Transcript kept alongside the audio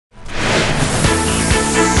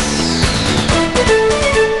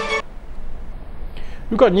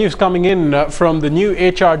We've got news coming in from the new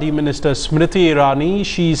HRD Minister Smriti Irani.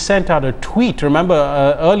 She sent out a tweet. Remember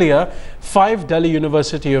earlier, 5 Delhi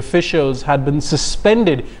University officials had been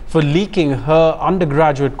suspended for leaking her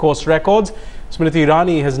undergraduate course records. Smriti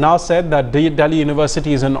Irani has now said that Delhi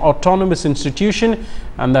University is an autonomous institution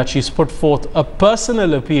and that she's put forth a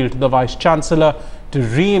personal appeal to the Vice Chancellor to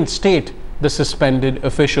reinstate the suspended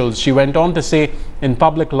officials. She went on to say in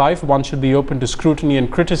public life one should be open to scrutiny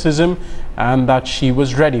and criticism, and that she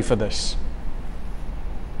was ready for this.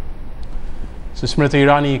 So Smriti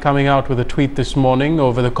Irani coming out with a tweet this morning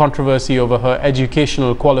over the controversy over her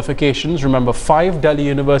educational qualifications. Remember, 5 Delhi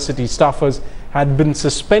University staffers had been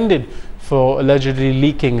suspended for allegedly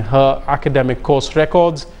leaking her academic course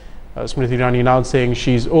records. Smriti Irani now saying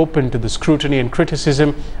she's open to the scrutiny and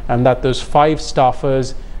criticism, and that those 5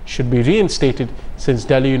 staffers should be reinstated, since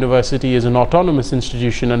Delhi University is an autonomous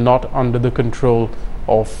institution and not under the control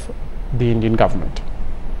of the Indian government.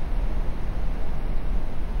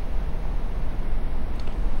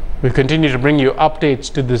 We continue to bring you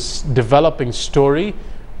updates to this developing story.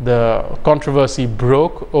 The controversy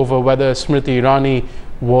broke over whether Smriti Irani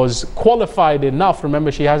was qualified enough.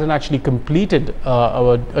 Remember, she hasn't actually completed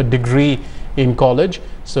a degree in college.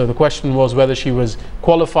 So the question was whether she was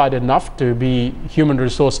qualified enough to be Human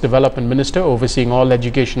Resource Development Minister, overseeing all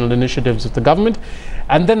educational initiatives of the government.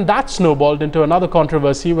 And then that snowballed into another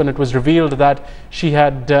controversy when it was revealed that she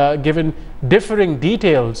had given differing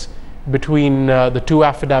details between the 2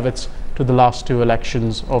 affidavits to the last 2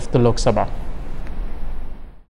 elections of the Lok Sabha.